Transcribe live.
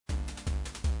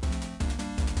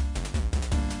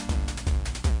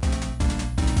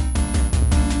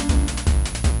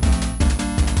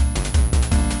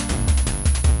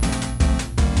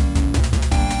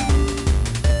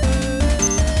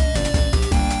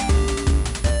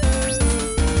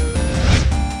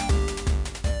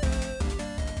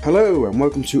Hello and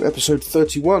welcome to episode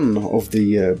 31 of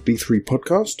the B3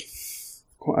 podcast.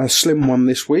 Quite a slim one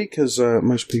this week as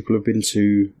most people have been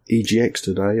to EGX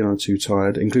today and are too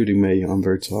tired, including me. I'm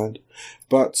very tired.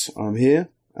 But I'm here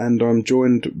and I'm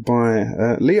joined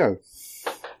by Leo.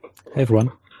 Hey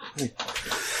everyone. Hey.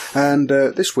 And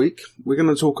this week we're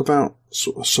going to talk about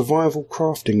sort of survival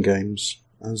crafting games,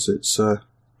 as it's a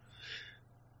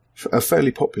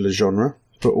fairly popular genre,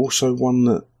 but also one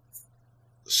that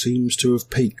seems to have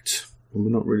peaked, and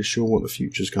we're not really sure what the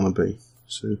future's going to be.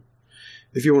 So,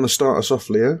 if you want to start us off,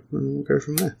 Leo, then we'll go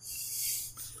from there.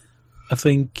 I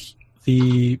think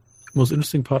the most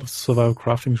interesting part of the survival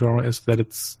crafting genre is that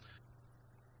it's,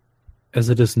 as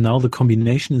it is now, the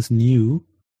combination is new,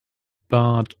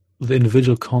 but the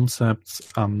individual concepts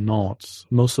are not.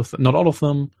 Not all of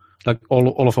them, like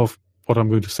all of what I'm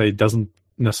going to say doesn't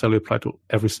necessarily apply to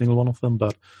every single one of them,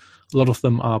 but a lot of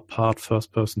them are part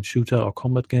first-person shooter or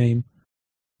combat game.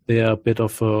 They are a bit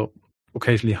of a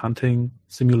occasionally hunting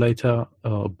simulator,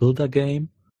 builder game,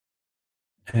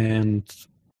 and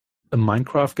a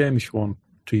Minecraft game, if you want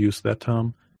to use that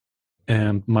term,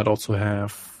 and might also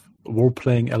have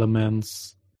role-playing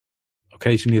elements.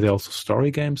 Occasionally, there are also story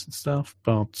games and stuff,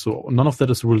 but so none of that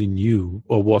is really new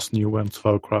or was new when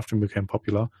survival crafting became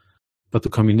popular, but the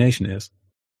combination is.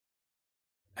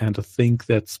 And I think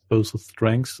that's both a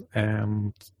strength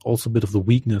and also a bit of the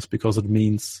weakness, because it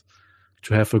means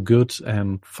to have a good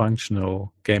and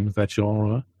functional game in that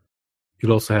genre,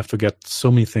 you'll also have to get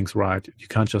so many things right. You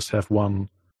can't just have one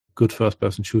good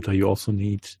first-person shooter. You also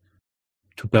need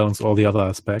to balance all the other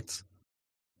aspects.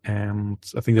 And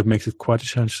I think that makes it quite a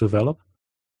challenge to develop,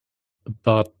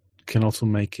 but can also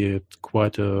make it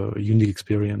quite a unique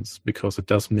experience because it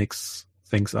does mix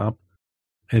things up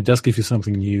and it does give you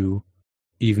something new,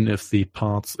 even if the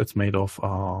parts it's made of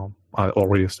are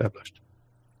already established.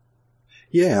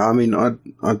 Yeah, I mean, I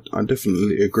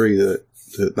definitely agree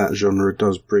that genre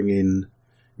does bring in,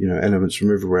 elements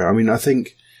from everywhere. I mean, I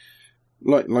think,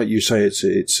 like you say,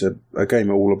 it's a game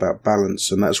all about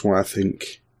balance, and that's why I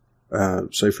think,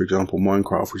 say for example,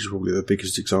 Minecraft, which is probably the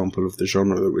biggest example of the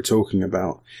genre that we're talking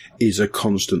about, is a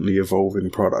constantly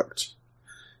evolving product.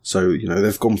 So,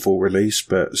 they've gone full release,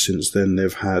 but since then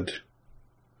they've had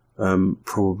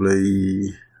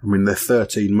probably, there are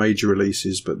 13 major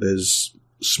releases, but there's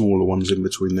smaller ones in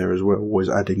between there as well, always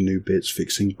adding new bits,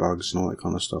 fixing bugs and all that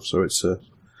kind of stuff. So it's a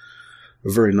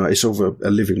very nice, it's sort of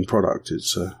a living product.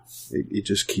 It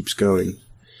just keeps going.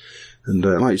 And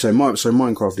like you say, so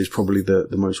Minecraft is probably the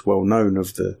most well known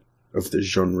of the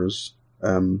genres.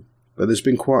 But there's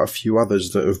been quite a few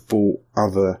others that have brought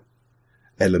other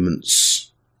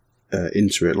elements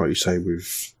into it, like you say,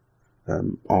 with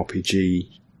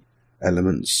RPG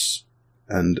elements,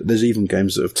 and there's even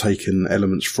games that have taken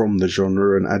elements from the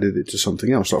genre and added it to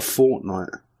something else. Like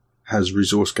Fortnite has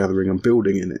resource gathering and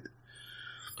building in it.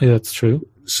 Yeah, that's true.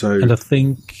 And I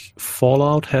think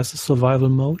Fallout has a survival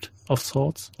mode of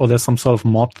sorts, or there's some sort of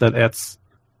mod that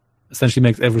essentially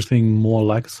makes everything more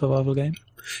like a survival game.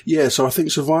 Yeah, so I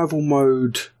think survival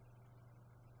mode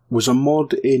was a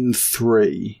mod in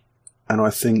 3, and I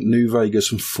think New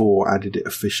Vegas and 4 added it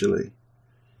officially.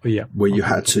 Yeah, where you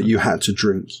had to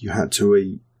drink, you had to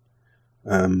eat,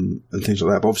 and things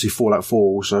like that. But obviously Fallout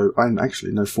 4 also, and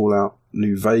actually no, Fallout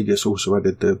New Vegas also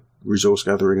added the resource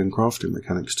gathering and crafting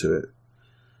mechanics to it,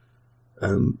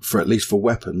 for at least for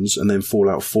weapons. And then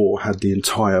Fallout 4 had the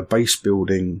entire base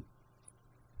building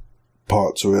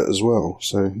part to it as well.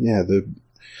 So yeah,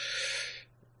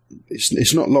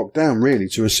 it's not locked down really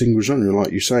to a single genre,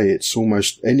 like you say. It's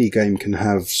almost any game can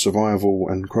have survival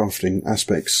and crafting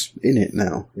aspects in it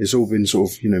now. It's all been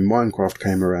sort of, Minecraft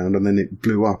came around and then it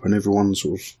blew up, and everyone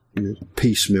sort of,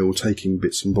 piecemeal taking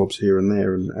bits and bobs here and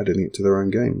there and adding it to their own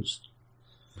games.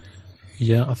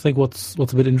 Yeah, I think what's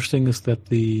a bit interesting is that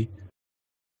the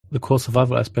core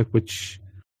survival aspect, which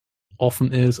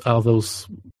often are those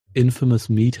infamous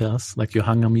meters, like your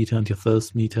hunger meter and your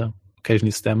thirst meter,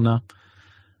 occasionally stamina.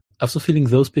 I have the feeling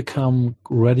those become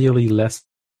gradually less.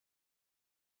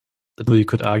 You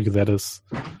could argue that is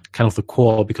kind of the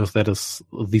core, because that is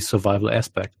the survival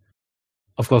aspect.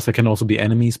 Of course, there can also be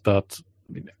enemies, but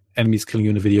enemies killing you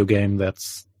in a video game,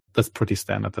 that's pretty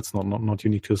standard. That's not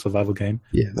unique to a survival game.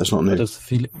 Yeah, that's not new. There's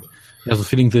a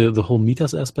feeling the whole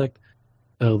meters aspect,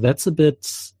 that's a bit,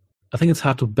 I think it's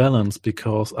hard to balance,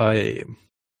 because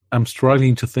I'm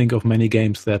struggling to think of many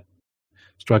games that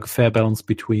strike a fair balance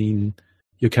between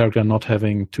your character not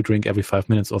having to drink every 5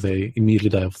 minutes or they immediately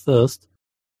die of thirst,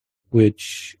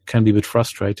 which can be a bit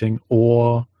frustrating,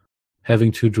 or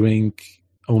having to drink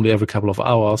only every couple of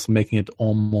hours, making it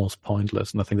almost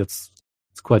pointless. And I think it's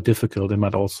quite difficult. It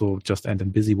might also just end in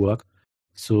busy work.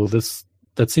 So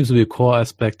that seems to be a core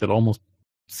aspect that almost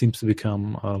seems to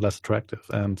become less attractive.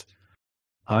 And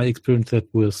I experienced that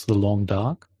with The Long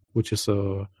Dark, which is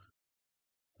a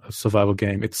survival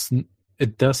game.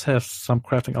 It does have some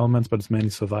crafting elements, but it's mainly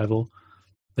survival.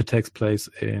 It takes place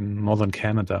in northern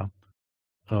Canada,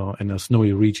 in a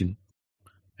snowy region,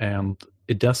 and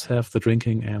it does have the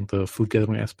drinking and the food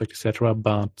gathering aspect, etc.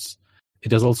 But it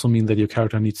does also mean that your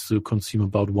character needs to consume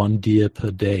about 1 deer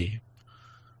per day,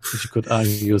 which you could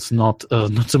argue is not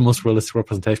the most realistic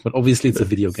representation. But obviously, it's a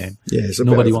video game. Yeah, it's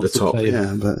nobody bit over wants the to top.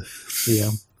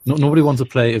 play. Nobody wants to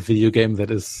play a video game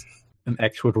that is an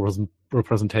accurate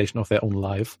representation of their own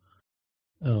life.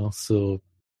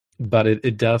 But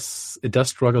it does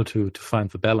struggle to find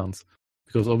the balance,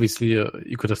 because obviously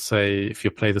you could have say if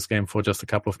you play this game for just a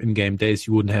couple of in-game days,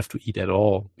 you wouldn't have to eat at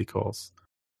all because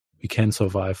you can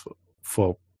survive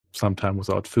for some time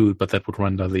without food, but that would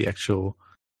render the actual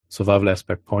survival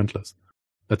aspect pointless.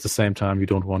 At the same time, you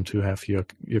don't want to have your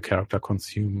character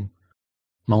consume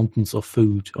mountains of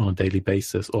food on a daily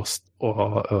basis or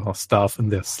starve in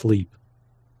their sleep.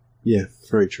 Yeah,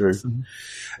 very true.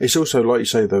 It's also, like you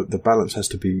say, the balance has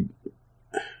to be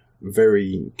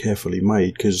very carefully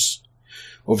made, because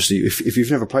obviously if you've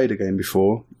never played a game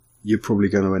before, you're probably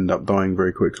going to end up dying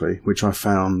very quickly, which I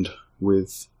found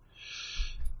with...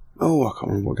 I can't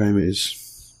remember what game it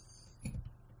is.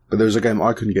 But there was a game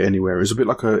I couldn't get anywhere. It was a bit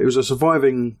like it was a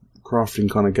surviving crafting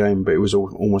kind of game, but it was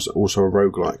almost also a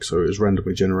roguelike, so it was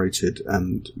randomly generated,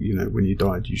 and when you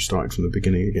died, you started from the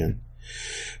beginning again.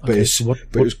 But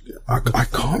I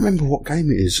can't remember what game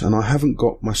it is, and I haven't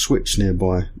got my Switch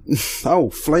nearby.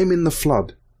 Flame in the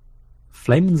Flood.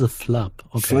 Flame in the Flood.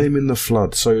 Okay. Flame in the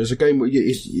Flood. So it's a game where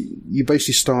you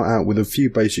basically start out with a few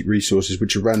basic resources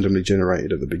which are randomly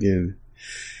generated at the beginning.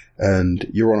 And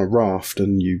you're on a raft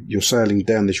and you're sailing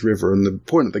down this river, and the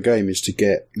point of the game is to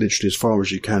get literally as far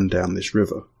as you can down this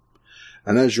river.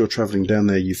 And as you're travelling down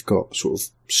there, you've got sort of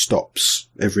stops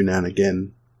every now and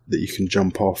again that you can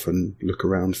jump off and look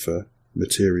around for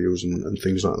materials and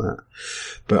things like that.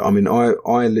 But I mean, I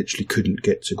literally couldn't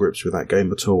get to grips with that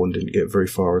game at all and didn't get very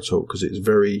far at all, because it's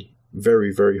very,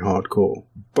 very, very hardcore.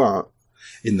 But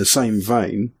in the same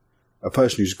vein, a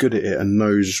person who's good at it and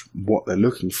knows what they're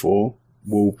looking for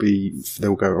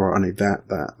they'll go, all right, I need that.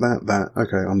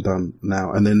 Okay, I'm done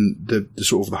now. And then the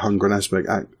sort of the hunger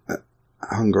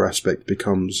aspect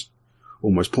becomes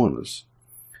almost pointless.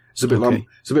 It's a bit like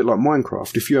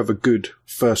Minecraft. If you have a good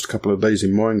first couple of days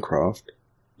in Minecraft,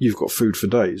 you've got food for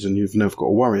days and you've never got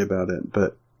to worry about it.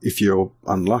 But if you're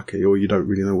unlucky or you don't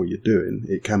really know what you're doing,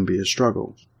 it can be a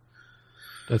struggle.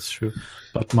 That's true.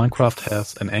 But Minecraft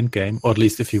has an end game, or at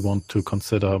least if you want to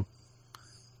consider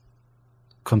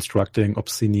constructing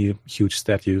obscenely huge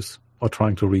statues or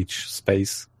trying to reach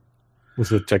space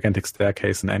with a gigantic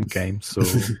staircase and end game. So,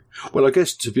 well, I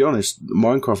guess to be honest,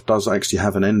 Minecraft does actually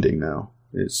have an ending now.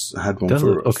 It's had one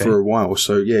for a while.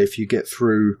 So yeah, if you get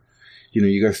through,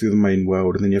 you go through the main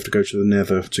world and then you have to go to the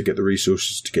Nether to get the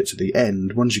resources to get to the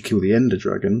end. Once you kill the Ender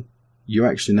Dragon, you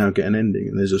actually now get an ending,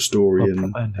 and there's a story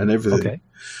and everything. Okay.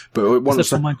 But is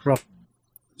that for Minecraft?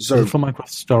 So is it for Minecraft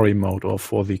story mode or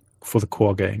for the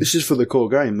core game? This is for the core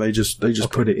game. They just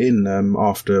put it in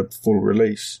after full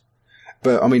release.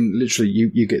 But I mean, literally,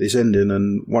 you get this ending,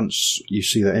 and once you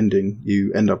see that ending,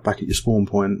 you end up back at your spawn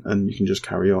point, and you can just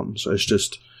carry on. So it's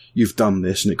just you've done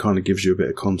this, and it kind of gives you a bit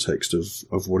of context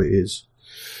of what it is.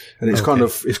 And it's kind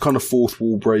of fourth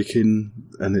wall breaking,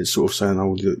 and it's sort of saying,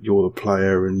 "Oh, you're the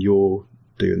player, and you're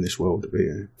doing this world." But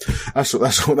yeah, that's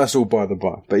all by the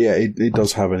by. But yeah, it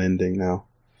does have an ending now.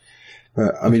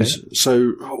 But I mean,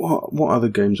 so what other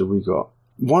games have we got?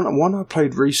 One I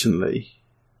played recently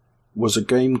was a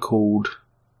game called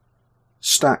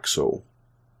Staxel.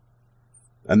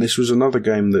 And this was another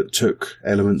game that took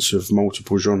elements of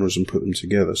multiple genres and put them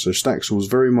together. So Staxel was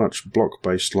very much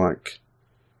block-based like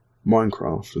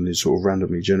Minecraft, and is sort of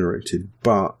randomly generated,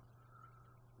 but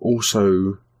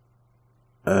also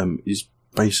is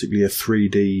basically a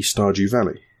 3D Stardew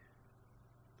Valley.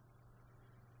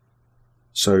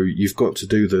 So you've got to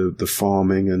do the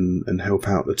farming and help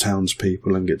out the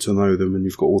townspeople and get to know them, and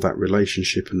you've got all that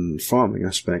relationship and farming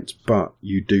aspect, but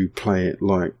you do play it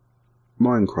like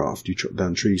Minecraft. You chop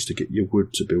down trees to get your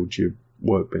wood to build your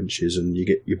workbenches, and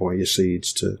you buy your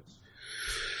seeds to...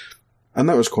 And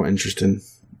that was quite interesting,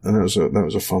 and that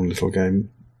was a fun little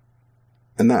game.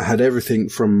 And that had everything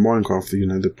from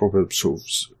Minecraft, the proper sort of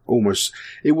almost...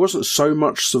 It wasn't so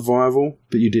much survival,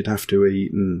 but you did have to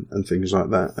eat and things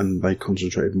like that, and they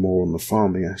concentrated more on the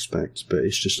farming aspect, but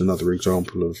it's just another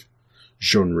example of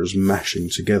genres mashing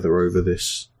together over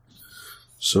this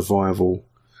survival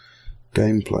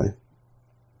gameplay.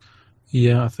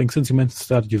 Yeah, I think since you mentioned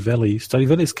Stardew Valley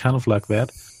is kind of like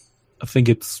that. I think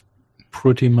it's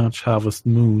pretty much Harvest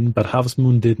Moon, but Harvest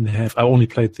Moon didn't have. I only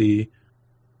played the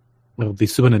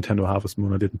Super Nintendo Harvest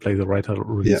Moon. I didn't play the later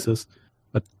releases,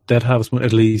 but that Harvest Moon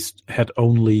at least had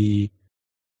only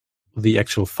the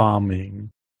actual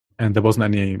farming, and there wasn't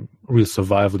any real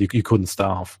survival. You couldn't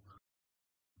starve,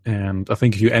 and I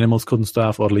think if your animals couldn't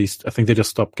starve, or at least I think they just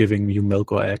stopped giving you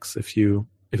milk or eggs if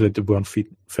they weren't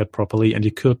fed properly, and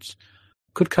you could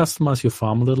customize your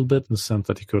farm a little bit in the sense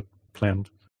that you could plant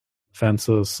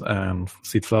fences and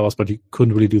seed flowers, but you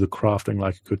couldn't really do the crafting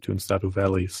like you could do in Stardew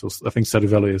Valley. So I think Stardew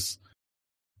Valley is,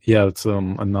 it's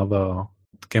another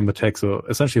game that takes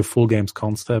essentially a full game's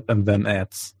concept and then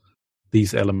adds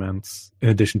these elements in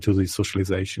addition to the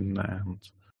socialization and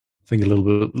I think a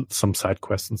little bit some side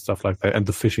quests and stuff like that, and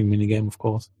the fishing minigame, of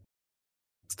course.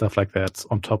 Stuff like that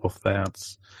on top of that.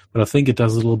 But I think it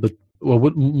does a little bit, well,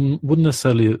 wouldn't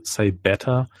necessarily say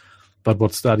better, but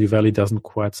what Stardew Valley doesn't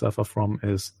quite suffer from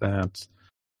is that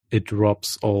it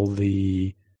drops all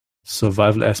the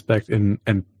survival aspect and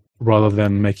rather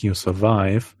than making you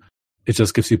survive, it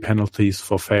just gives you penalties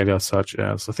for failure, such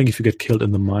as, I think if you get killed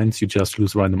in the mines, you just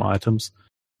lose random items.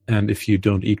 And if you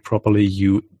don't eat properly,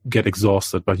 you get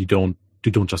exhausted, but you don't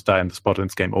just die in the spot and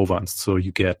it's game over. And so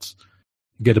you get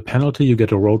a penalty, you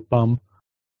get a road bump,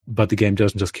 but the game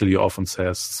doesn't just kill you off and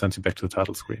sends you back to the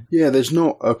title screen. Yeah, there's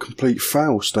not a complete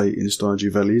fail state in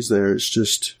Stardew Valley, is there? It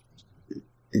just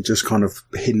kind of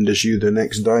hinders you the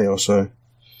next day or so.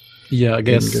 Yeah, I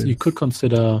guess you could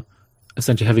consider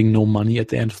essentially having no money at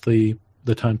the end of the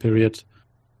time period,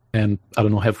 and I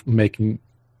don't know, making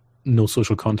no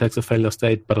social contacts a failure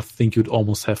state. But I think you'd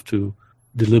almost have to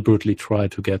deliberately try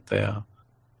to get there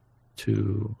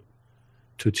to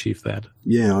achieve that.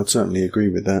 Yeah, I'd certainly agree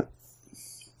with that.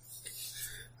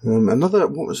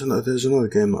 There's another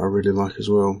game that I really like as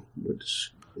well,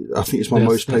 which I think it's my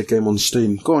most played game on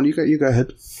Steam. Go on, you go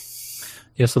ahead.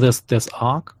 Yeah, so there's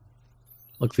Ark,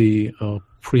 like the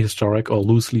prehistoric or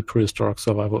loosely prehistoric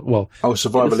survival. Well,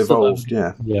 Survival Evolved,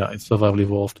 yeah. Yeah, it's Survival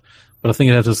Evolved, but I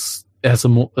think it has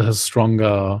a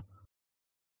stronger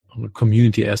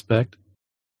community aspect,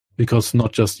 because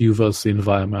not just you versus the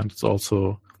environment, it's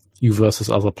also you versus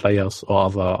other players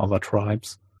or other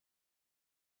tribes.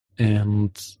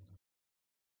 And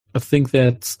I think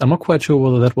that I'm not quite sure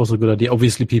whether that was a good idea.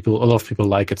 Obviously, a lot of people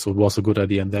like it, so it was a good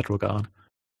idea in that regard.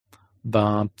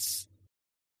 But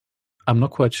I'm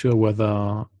not quite sure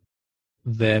whether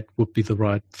that would be the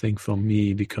right thing for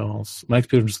me, because my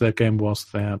experience with that game was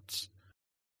that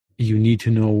you need to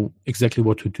know exactly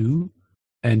what to do,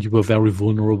 and you were very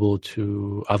vulnerable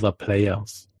to other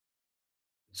players.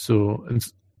 So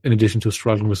in addition to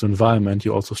struggling with the environment,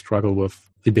 you also struggle with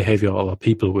the behavior of other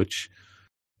people, which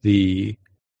the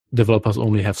developers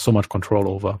only have so much control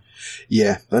over.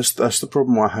 Yeah, that's the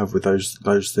problem I have with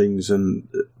those things and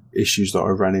issues that I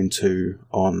ran into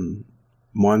on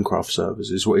Minecraft servers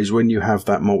is when you have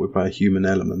that multiplayer human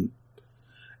element,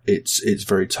 it's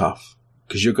very tough,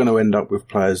 because you're going to end up with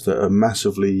players that are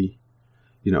massively,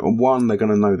 one, they're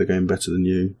going to know the game better than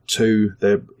you. Two,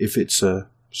 if it's a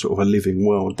sort of a living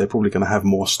world, they're probably going to have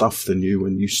more stuff than you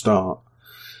when you start.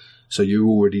 So you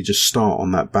already just start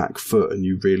on that back foot, and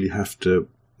you really have to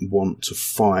want to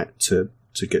fight to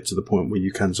get to the point where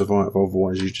you can survive.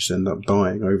 Otherwise, you just end up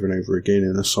dying over and over again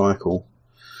in a cycle.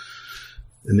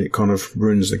 And it kind of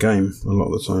ruins the game a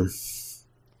lot of the time.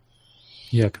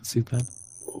 Yeah, I can see that.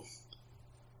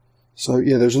 So,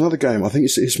 yeah, there's another game. I think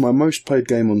it's my most played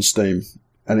game on Steam,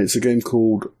 and it's a game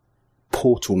called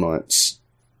Portal Knights.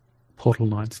 Portal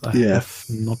Knights. I have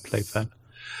not played that.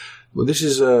 Well, this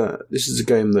is a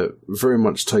game that very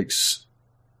much takes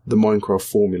the Minecraft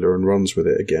formula and runs with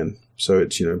it again. So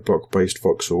it's, block-based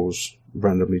voxels,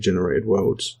 randomly generated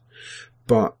worlds,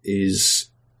 but is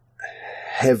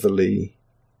heavily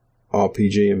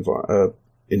RPG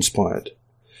inspired.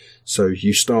 So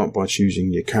you start by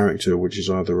choosing your character, which is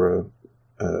either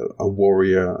a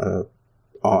warrior, a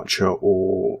archer,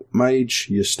 or mage,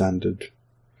 your standard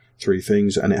 3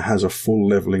 things, and it has a full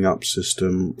leveling up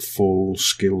system, full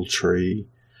skill tree,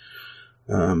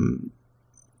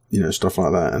 stuff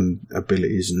like that, and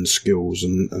abilities and skills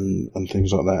and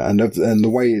things like that. And the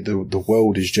way the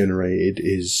world is generated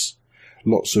is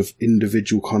lots of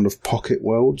individual kind of pocket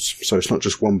worlds. So it's not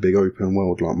just one big open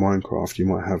world like Minecraft. You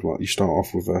might have, you start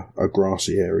off with a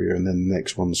grassy area, and then the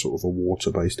next one's sort of a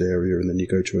water-based area, and then you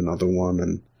go to another one,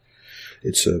 and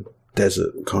it's a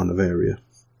desert kind of area.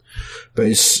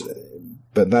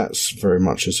 But that's very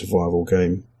much a survival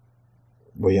game,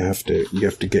 where you have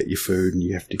to get your food, and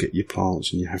you have to get your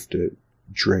plants, and you have to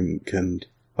drink, and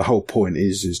the whole point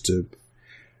is to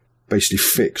basically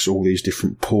fix all these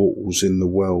different portals in the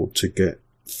world to get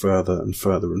further and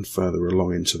further and further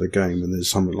along into the game. And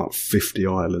there's something like 50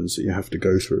 islands that you have to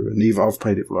go through. And I've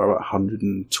played it for like about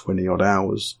 120 odd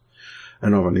hours,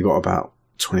 and I've only got about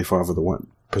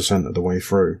 25% of the way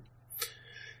through.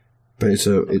 But it's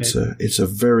a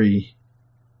very,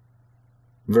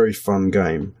 very fun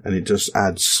game, and it just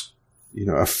adds,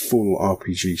 a full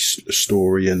RPG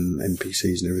story and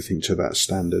NPCs and everything to that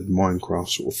standard Minecraft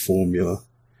sort of formula.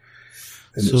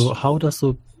 And so how does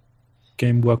the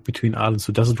game work between islands?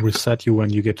 So does it reset you when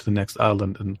you get to the next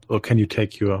island, or can you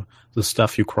take the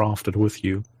stuff you crafted with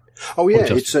you? Oh yeah,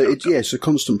 it's a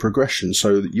constant progression.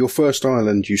 So your first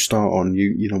island you start on,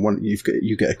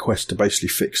 you get a quest to basically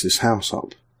fix this house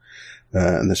up.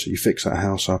 And so you fix that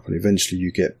house up, and eventually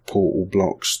you get portal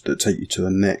blocks that take you to the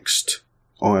next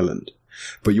island.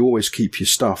 But you always keep your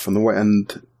stuff, and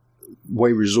the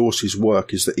way resources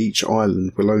work is that each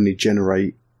island will only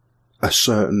generate a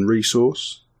certain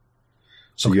resource.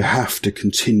 So you have to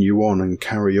continue on and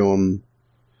carry on,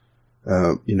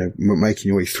 making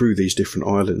your way through these different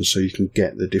islands so you can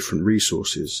get the different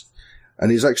resources.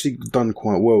 And it's actually done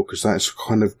quite well, because that's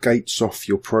kind of gates off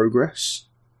your progress.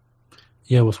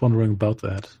 Yeah, I was wondering about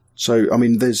that. So, I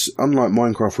mean, there's, unlike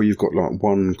Minecraft where you've got like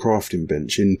one crafting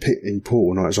bench, in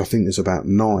Portal Knights I think there's about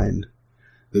 9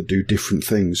 that do different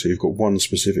things. So you've got one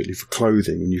specifically for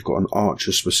clothing, and you've got an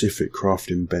archer-specific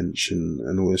crafting bench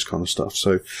and all this kind of stuff.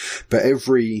 So, but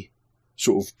every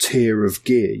sort of tier of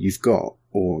gear you've got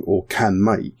or can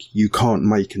make, you can't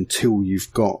make until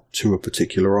you've got to a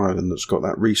particular island that's got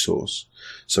that resource.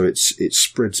 So it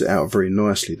spreads it out very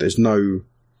nicely. There's no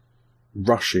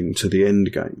rushing to the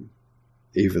end game.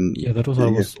 That was what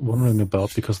I was wondering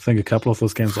about, because I think a couple of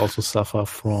those games also suffer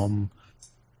from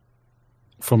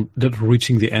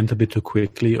reaching the end a bit too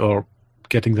quickly, or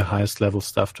getting the highest level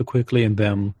stuff too quickly, and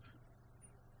then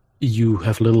you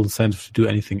have little incentive to do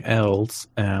anything else,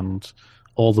 and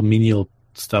all the menial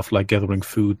stuff like gathering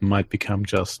food might become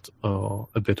just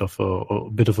a bit of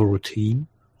a routine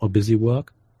or busy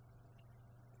work.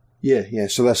 Yeah.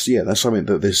 So that's something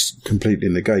that this completely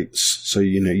negates. So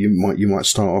you might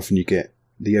start off and you get,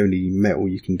 the only metal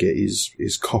you can get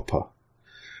is copper,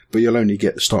 but you'll only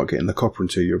start getting the copper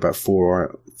until you're about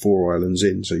four islands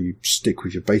in. So you stick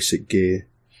with your basic gear,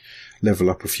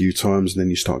 level up a few times, and then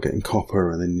you start getting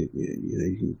copper, and then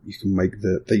you can make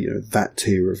that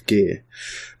tier of gear.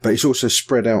 But it's also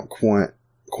spread out quite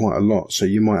a lot. So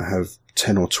you might have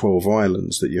 10 or 12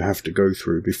 islands that you have to go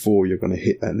through before you're going to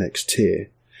hit that next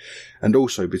tier. And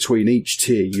also between each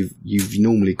tier, you've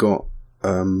normally got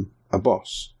a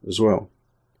boss as well.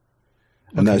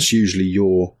 And that's usually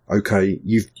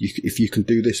if you can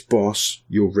do this boss,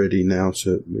 you're ready now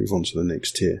to move on to the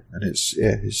next tier. And it's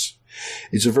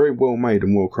a very well made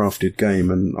and well crafted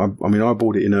game. And I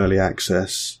bought it in early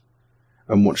access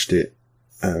and watched it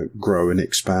grow and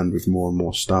expand with more and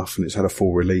more stuff. And it's had a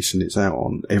full release, and it's out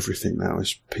on everything now.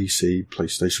 It's PC,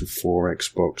 PlayStation 4,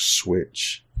 Xbox,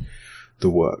 Switch, the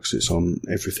works. It's on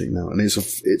everything now. And it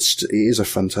is a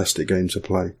fantastic game to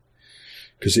play,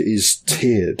 because it is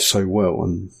tiered so well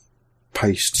and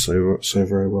paced so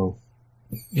very well.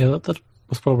 Yeah, that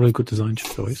was probably a good design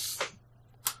choice.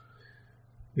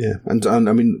 Yeah, and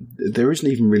I mean, there isn't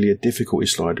even really a difficulty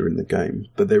slider in the game,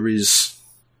 but there's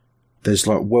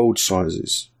like world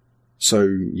sizes. So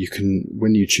you can,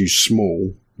 when you choose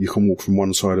small, you can walk from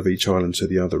one side of each island to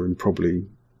the other in probably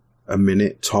a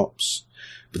minute tops.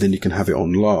 But then you can have it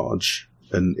on large,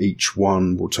 and each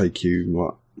one will take you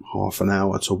like half an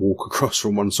hour to walk across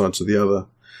from one side to the other,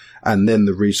 and then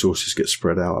the resources get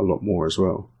spread out a lot more as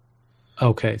well.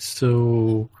 Okay,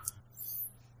 so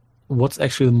what's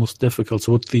actually the most difficult?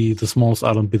 So would the smallest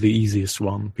island be the easiest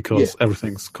one, because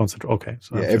everything's concentrated? Okay,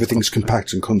 so everything's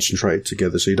compact and concentrated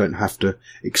together, so you don't have to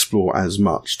explore as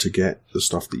much to get the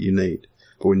stuff that you need.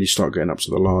 But when you start getting up to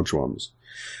the large ones,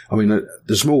 I mean,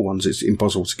 the small ones, it's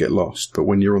impossible to get lost, but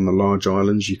when you're on the large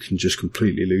islands, you can just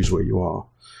completely lose where you are.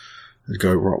 And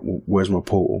go, right, well, where's my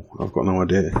portal? I've got no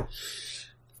idea.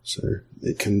 So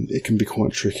it can be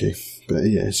quite tricky. But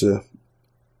yeah, it's a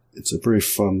very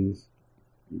fun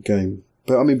game.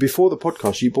 But I mean, before the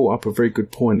podcast, you brought up a very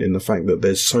good point in the fact that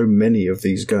there's so many of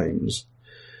these games,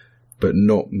 but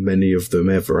not many of them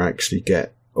ever actually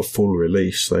get a full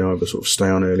release. They either sort of stay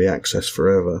on early access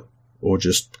forever, or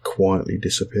just quietly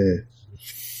disappear.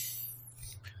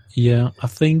 Yeah, I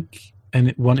think, and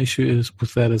one issue is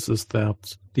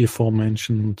that the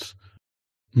aforementioned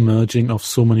merging of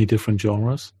so many different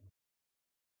genres.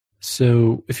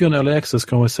 So if you're in early access, you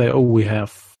can always say, "Oh, we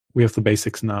have the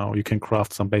basics now. You can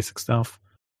craft some basic stuff,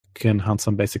 you can hunt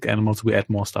some basic animals. We add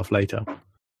more stuff later."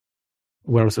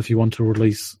 Whereas if you want to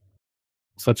release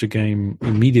such a game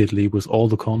immediately with all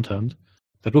the content,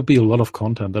 that would be a lot of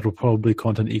content. That would probably be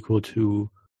content equal to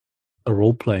a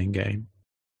role-playing game,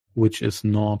 which is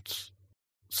not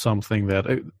something that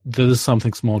there is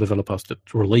something small developers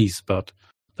that release, but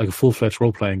like a full-fledged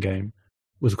role-playing game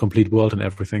with a complete world and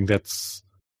everything, that's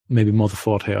maybe more the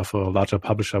forte of a larger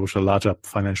publisher with a larger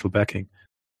financial backing.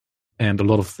 And a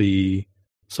lot of the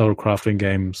solo crafting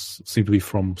games seem to be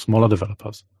from smaller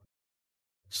developers.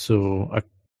 So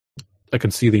I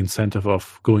can see the incentive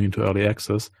of going into early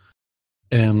access.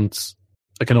 And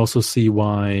I can also see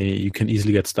why you can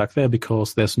easily get stuck there,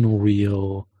 because there's no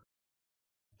real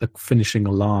like finishing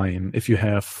a line. If you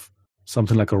have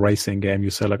something like a racing game, you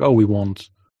say like, oh, we want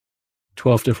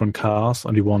 12 different cars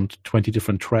and we want 20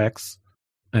 different tracks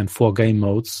and 4 game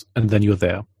modes, and then you're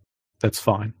there. That's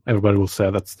fine. Everybody will say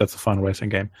that's a fun racing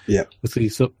game. Yeah. With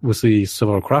the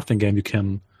survival crafting game,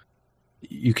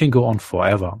 you can go on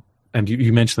forever. And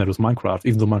you mentioned that with Minecraft.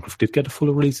 Even though Minecraft did get a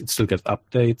full release, it still gets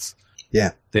updates.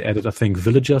 Yeah. They added, I think,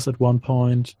 villagers at one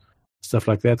point, stuff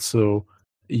like that. So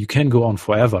you can go on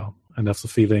forever. And that's the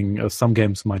feeling some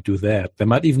games might do that. They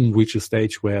might even reach a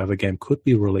stage where the game could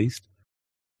be released,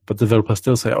 but the developers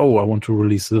still say, oh, I want to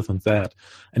release this and that.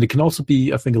 And it can also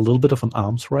be, I think, a little bit of an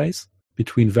arms race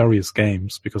between various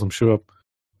games, because I'm sure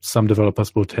some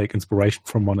developers will take inspiration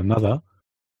from one another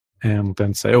and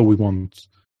then say, oh,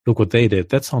 look what they did.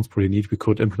 That sounds pretty neat. We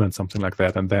could implement something like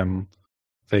that. And then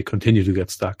they continue to get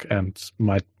stuck and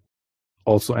might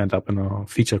also end up in a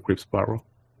feature creep spiral.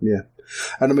 Yeah.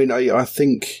 And I mean, I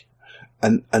think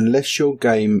unless your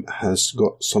game has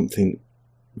got something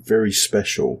very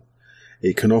special,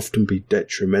 it can often be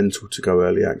detrimental to go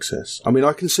early access. I mean,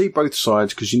 I can see both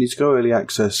sides, because you need to go early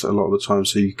access a lot of the time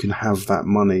so you can have that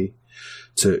money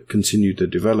to continue the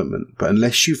development. But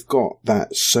unless you've got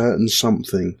that certain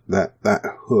something, that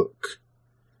hook,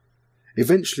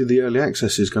 eventually the early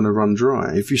access is going to run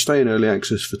dry. If you stay in early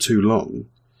access for too long,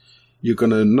 you're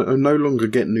going to no longer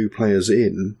get new players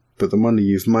in, but the money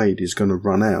you've made is going to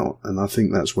run out. And I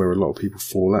think that's where a lot of people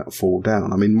fall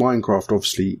down. I mean, Minecraft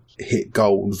obviously hit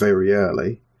gold very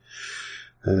early,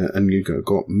 and you've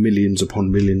got millions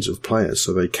upon millions of players,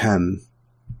 so they can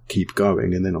keep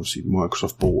going. And then obviously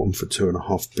Microsoft bought them for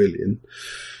 $2.5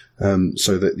 billion,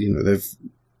 so that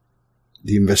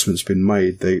the investment's been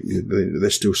made. They're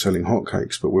still selling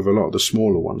hotcakes. But with a lot of the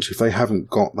smaller ones, if they haven't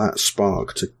got that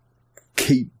spark to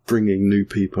keep bringing new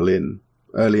people in,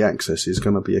 early access is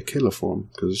going to be a killer for them,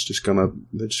 because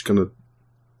they're just going to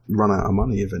run out of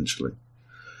money eventually.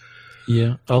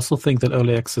 Yeah, I also think that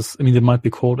early access, I mean, they might be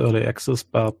called early access,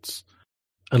 but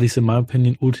at least in my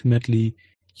opinion, ultimately,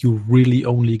 you really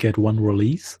only get one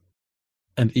release.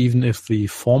 And even if the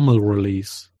formal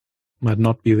release might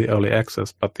not be the early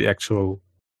access, but the actual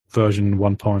version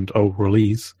 1.0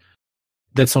 release,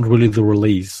 that's not really the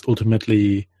release.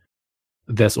 Ultimately,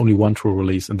 there's only one true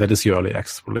release, and that is your early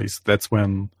access release. That's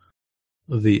when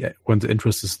the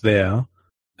interest is there,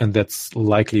 and that's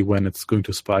likely when it's going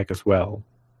to spike as well.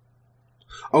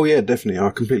 Oh yeah, definitely. I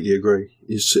completely agree.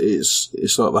 It's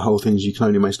like the whole thing is you can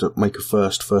only make a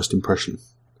first impression.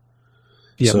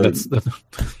 Yeah, so, that's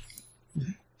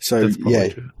so yeah,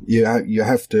 true. you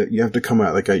have to come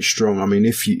out the gate strong. I mean,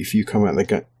 if you come out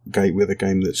the gate with a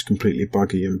game that's completely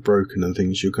buggy and broken and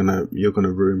things, you're gonna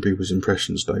ruin people's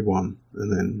impressions day one,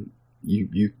 and then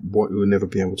you will never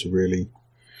be able to really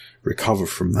recover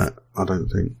from that, I don't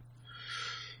think.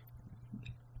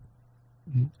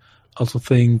 I also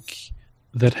think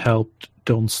that helped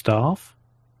Don't Starve,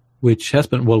 which has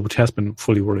been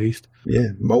fully released. Yeah,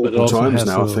 multiple times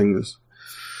now.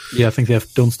 I think they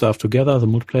have Don't Starve Together, the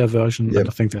multiplayer version, yep. And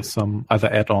I think there's some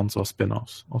either add-ons or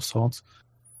spin-offs of sorts.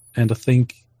 And I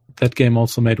think that game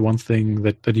also made one thing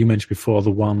that you mentioned before,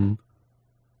 the one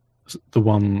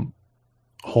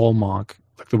hallmark,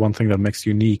 like the one thing that makes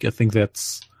unique. I think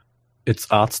that's its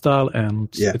art style and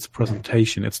its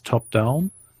presentation. It's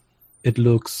top-down. It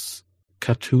looks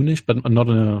cartoonish, but not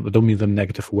I don't mean the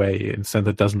negative way, in the sense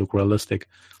that it doesn't look realistic,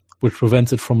 which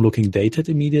prevents it from looking dated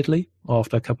immediately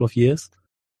after a couple of years.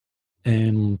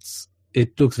 And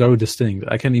it looks very distinct.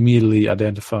 I can immediately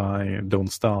identify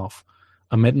Don't Starve.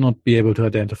 I might not be able to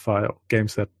identify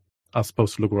games that are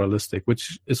supposed to look realistic,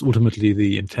 which is ultimately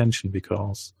the intention,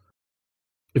 because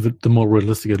the more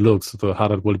realistic it looks, the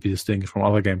harder it will be distinguished from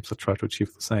other games that try to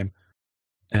achieve the same.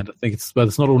 And I think it's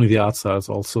not only the art style, it's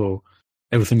also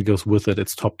everything that goes with it.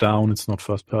 It's top down, it's not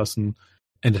first person,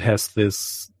 and it has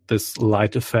this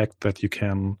light effect that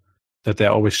there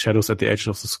are always shadows at the edge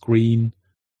of the screen.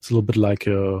 It's a little bit like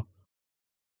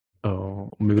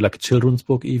maybe like a children's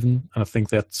book even. And I think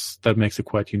that makes it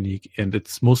quite unique. And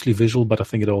it's mostly visual, but I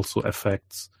think it also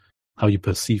affects you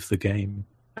perceive the game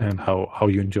and how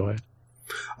you enjoy it.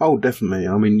 Oh, definitely.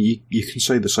 I mean, you can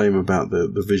say the same about the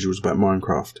visuals about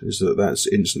Minecraft, is that that's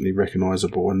instantly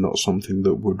recognisable and not something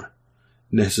that would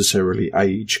necessarily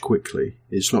age quickly.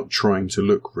 It's not trying to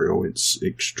look real. It's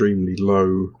extremely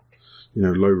low,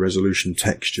 low resolution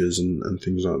textures and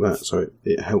things like that. So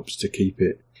it helps to keep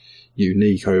it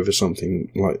unique over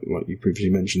something like you previously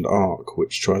mentioned, Ark,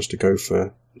 which tries to go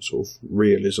for sort of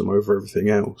realism over everything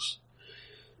else.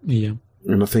 Yeah.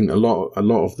 And I think a lot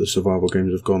of the survival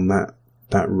games have gone that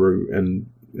route, and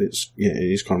it's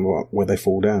kind of like where they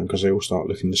fall down because they all start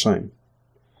looking the same.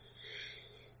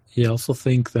 Yeah, I also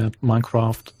think that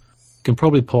Minecraft can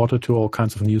probably port it to all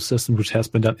kinds of new systems, which has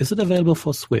been done. Is it available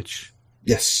for Switch?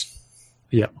 Yes.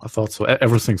 Yeah, I thought so.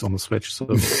 Everything's on the Switch, so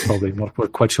probably not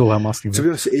quite sure why I'm asking. To be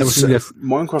honest,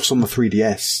 Minecraft's on the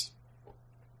 3DS.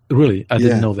 Really? I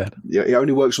didn't know that. Yeah, it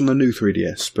only works on the new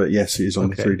 3DS, but yes, it is on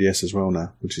the 3DS as well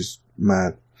now, which is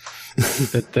mad.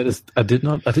 that is. I did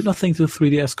not think the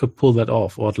 3DS could pull that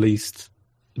off, or at least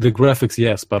the graphics,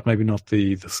 yes, but maybe not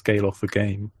the scale of the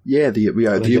game. Yeah, the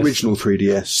original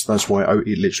 3DS. That's why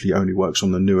it literally only works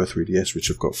on the newer 3DS, which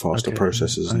have got faster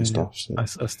processors and stuff. So. I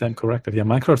stand corrected. Yeah,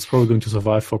 Minecraft's probably going to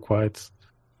survive for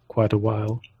quite a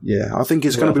while. Yeah, I think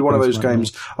it's going to be one of those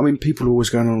games. I mean, people are always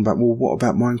going on about, well, what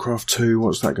about Minecraft 2?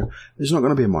 What's that? There's not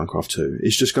going to be a Minecraft 2.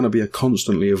 It's just going to be a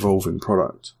constantly evolving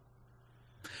product.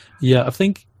 Yeah, I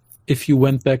think if you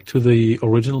went back to the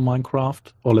original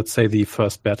Minecraft, or let's say the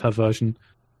first beta version,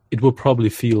 it would probably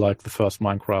feel like the first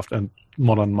Minecraft, and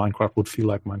modern Minecraft would feel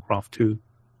like Minecraft 2.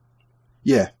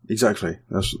 Yeah, exactly.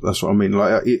 That's what I mean.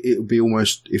 Like, it would be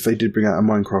almost, if they did bring out a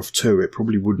Minecraft 2, it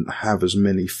probably wouldn't have as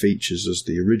many features as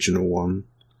the original one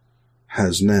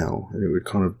has now, and it would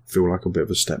kind of feel like a bit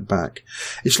of a step back.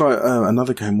 It's like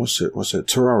another game. What's it?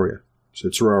 Terraria. So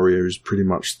Terraria is pretty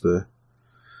much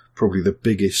probably the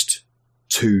biggest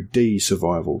 2D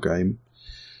survival game,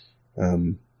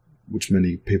 which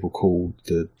many people call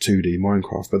the 2D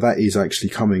Minecraft, but that is actually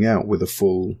coming out with a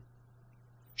full,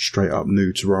 straight up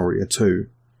new Terraria 2,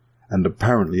 and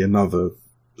apparently another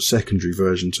secondary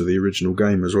version to the original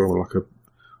game as well, like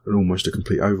almost a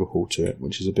complete overhaul to it,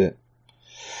 which is a bit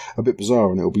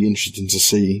bizarre, and it'll be interesting to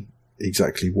see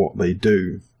exactly what they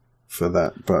do for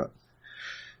that. But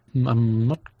I'm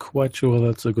not quite sure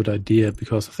that's a good idea,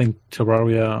 because I think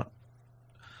Terraria,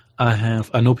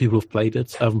 I know people have played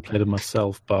it. I haven't played it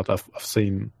myself, but I've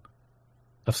seen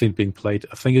it being played.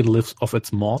 I think it lives off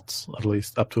its mods, at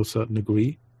least up to a certain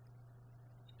degree.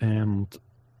 And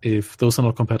if those are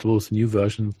not compatible with the new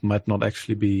version, it might not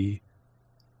actually be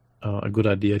a good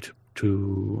idea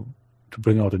to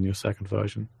bring out a new second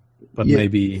version. But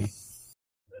maybe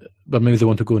they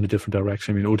want to go in a different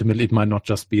direction. I mean, ultimately, it might not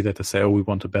just be that they say, "Oh, we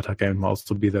want a better game." It might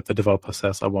also be that the developer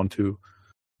says, "I want to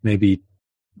maybe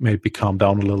calm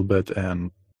down a little bit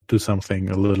and do something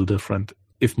a little different,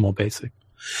 if more basic."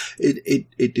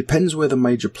 It depends where the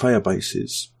major player base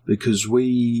is, because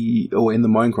in the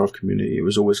Minecraft community, it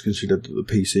was always considered that the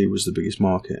PC was the biggest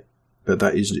market, but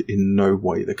that is in no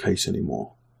way the case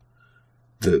anymore.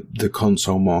 The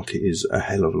console market is a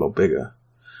hell of a lot bigger,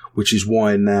 which is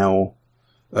why now,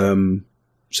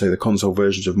 say the console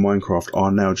versions of Minecraft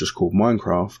are now just called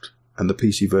Minecraft, and the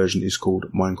PC version is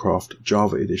called Minecraft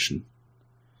Java Edition.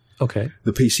 Okay.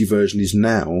 The PC version is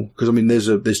now, because I mean, there's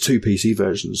two PC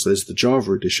versions. There's the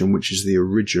Java edition, which is the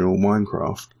original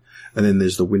Minecraft, and then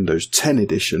there's the Windows 10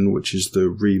 edition, which is the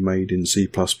remade in C++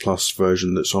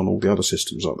 version that's on all the other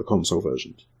systems, like the console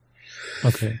versions.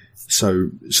 Okay.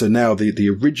 So now the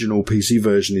original PC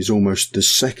version is almost the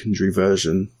secondary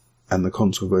version, and the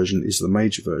console version is the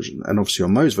major version. And obviously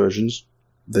on those versions,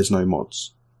 there's no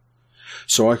mods.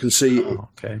 So I can see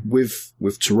with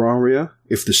Terraria,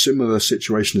 if the similar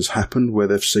situation has happened where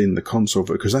they've seen the console,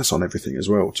 because that's on everything as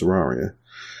well, Terraria.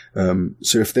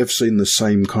 So if they've seen the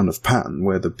same kind of pattern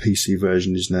where the PC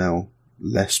version is now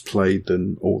less played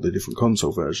than all the different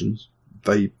console versions,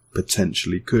 they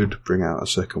potentially could bring out a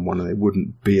second one, and it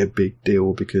wouldn't be a big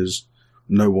deal because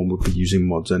no one would be using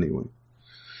mods anyway.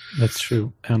 That's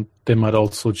true. And they might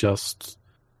also just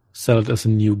sell it as a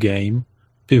new game.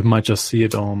 People might just see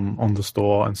it on the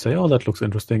store and say, "Oh, that looks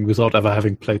interesting," without ever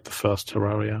having played the first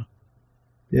Terraria.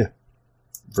 Yeah,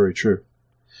 very true.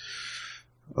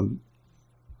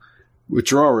 With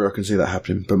Terraria, I can see that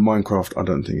happening, but Minecraft, I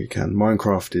don't think it can.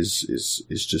 Minecraft is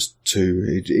just too.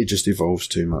 It just evolves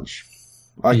too much.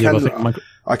 I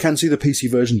can see the PC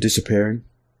version disappearing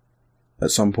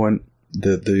at some point,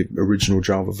 the original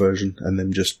Java version, and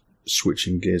then just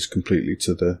switching gears completely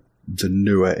to the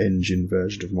newer engine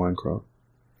version of Minecraft.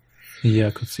 Yeah,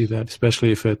 I could see that,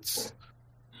 especially if it's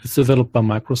developed by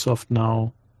Microsoft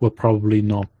now. were probably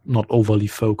not overly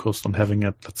focused on having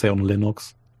it, let's say, on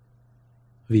Linux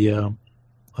via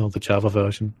the Java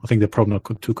version. I think they're probably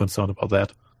not too concerned about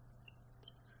that.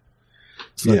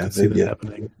 So I can see that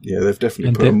happening. Yeah, they've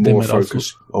definitely put more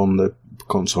focus on the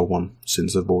console one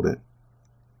since they bought it.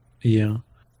 Yeah,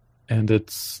 and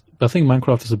I think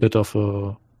Minecraft is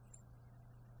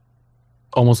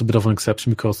almost a bit of an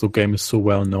exception because the game is so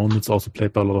well known. It's also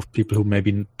played by a lot of people who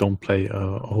maybe don't play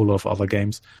a whole lot of other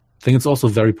games. I think it's also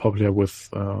very popular with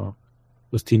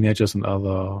teenagers and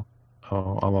other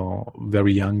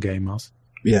very young gamers.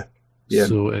 Yeah. Yeah,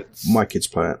 so my kids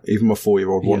play it. Even my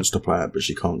 4-year-old wants to play it, but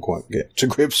she can't quite get to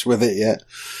grips with it yet.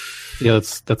 Yeah,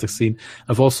 that's a scene.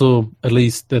 I've also, at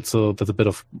least that's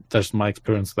my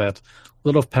experience, that a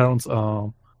lot of parents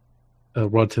are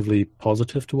relatively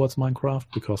positive towards Minecraft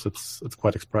because it's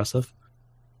quite expressive.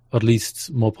 At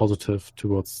least more positive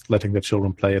towards letting their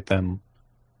children play it than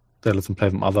they let them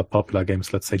play some other popular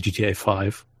games. Let's say GTA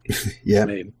 5. Yeah,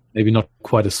 maybe not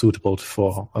quite as suitable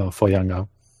for younger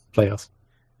players.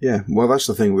 Yeah, well, that's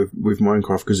the thing with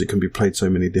Minecraft, because it can be played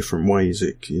so many different ways.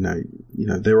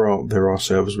 There are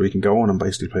servers where you can go on and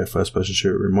basically play a first-person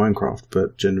shooter in Minecraft,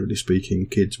 but generally speaking,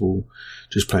 kids will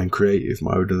just play in creative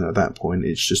mode, and at that point,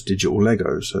 it's just digital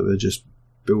Lego, so they're just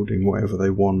building whatever they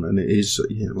want, and it is,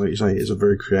 like you say, it's a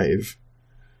very creative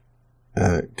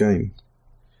game.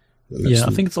 Yeah, I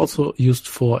think it's also used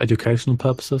for educational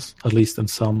purposes, at least in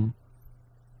some.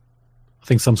 I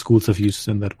think some schools have used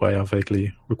it in that way. I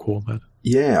vaguely recall that.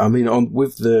 Yeah, I mean,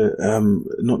 with the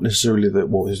not necessarily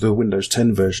the Windows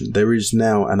 10 version, there is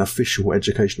now an official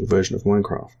educational version of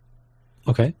Minecraft.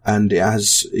 Okay. And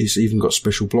it's even got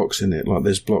special blocks in it. Like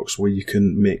there's blocks where you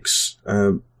can mix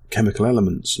chemical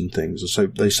elements and things. So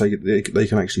they say they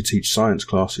can actually teach science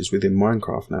classes within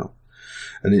Minecraft now,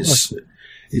 and it's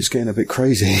getting a bit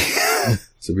crazy,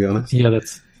 to be honest. Yeah,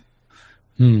 that's.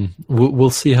 We'll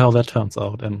see how that turns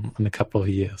out in a couple of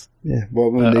years. Yeah,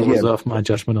 well, I reserve my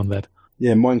judgment on that.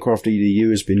 Yeah, Minecraft EDU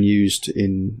has been used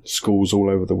in schools all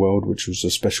over the world, which was a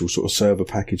special sort of server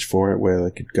package for it, where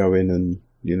they could go in and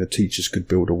teachers could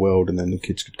build a world, and then the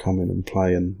kids could come in and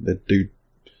play, and they'd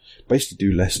basically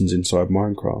do lessons inside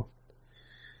Minecraft.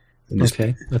 And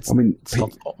okay, it's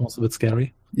almost a bit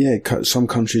scary. Yeah, some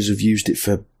countries have used it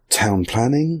for town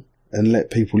planning, and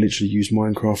let people literally use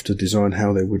Minecraft to design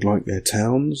how they would like their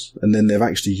towns, and then they've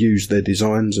actually used their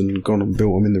designs and gone and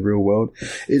built them in the real world.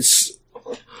 It's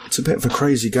a bit of a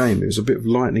crazy game. It was a bit of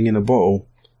lightning in a bottle,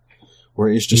 where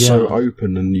it is just so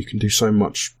open and you can do so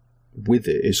much with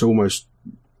it. It's almost,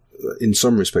 in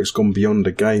some respects, gone beyond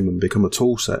a game and become a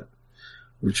tool set,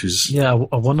 which is... Yeah,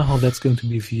 I wonder how that's going to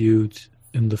be viewed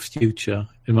in the future.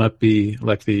 It might be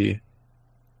like the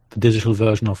digital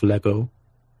version of Lego.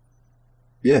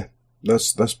 Yeah.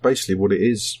 That's basically what it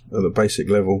is at the basic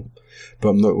level, but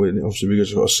I'm not. Obviously, we've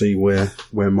just got to see where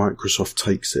Microsoft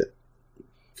takes it.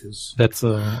 That's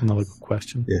another good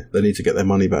question. Yeah, they need to get their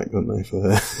money back, don't they, for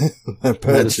their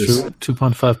purchase? That is true.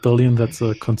 $2.5 billion. That's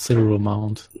a considerable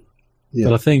amount. Yeah.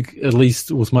 But I think at least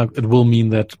it will mean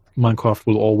that Minecraft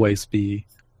will always be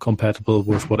compatible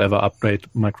with whatever upgrade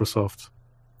Microsoft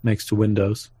makes to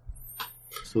Windows.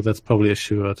 So that's probably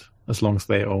assured as long as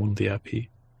they own the IP.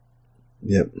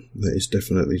 Yep, that is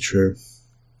definitely true.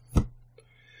 But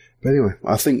anyway,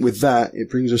 I think with that,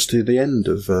 it brings us to the end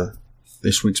of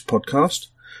this week's podcast.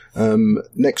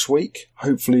 Next week,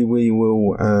 hopefully we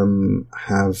will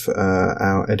have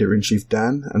our Editor-in-Chief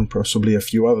Dan and possibly a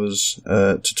few others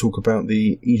to talk about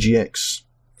the EGX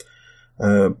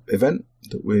event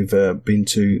that we've been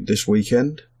to this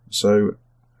weekend. So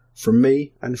from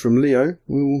me and from Leo,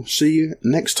 we will see you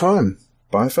next time.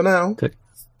 Bye for now.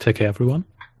 Take care, everyone.